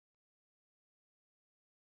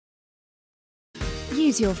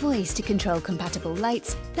Use your voice to control compatible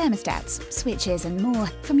lights, thermostats, switches and more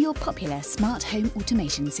from your popular smart home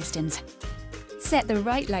automation systems. Set the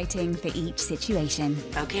right lighting for each situation.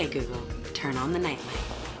 Okay, Google, turn on the nightlight.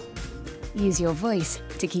 Use your voice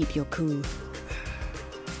to keep your cool.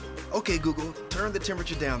 Okay, Google, turn the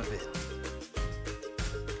temperature down a bit.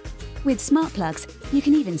 With smart plugs, you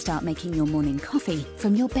can even start making your morning coffee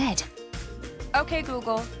from your bed. Okay,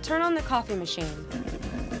 Google, turn on the coffee machine.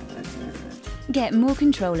 Get more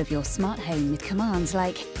control of your smart home with commands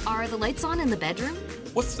like, Are the lights on in the bedroom?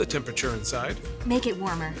 What's the temperature inside? Make it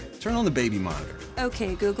warmer. Turn on the baby monitor.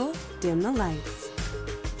 Okay, Google, dim the lights.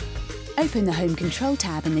 open the Home Control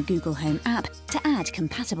tab in the Google Home app to add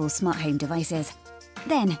compatible smart home devices.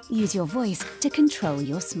 Then use your voice to control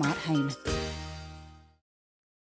your smart home.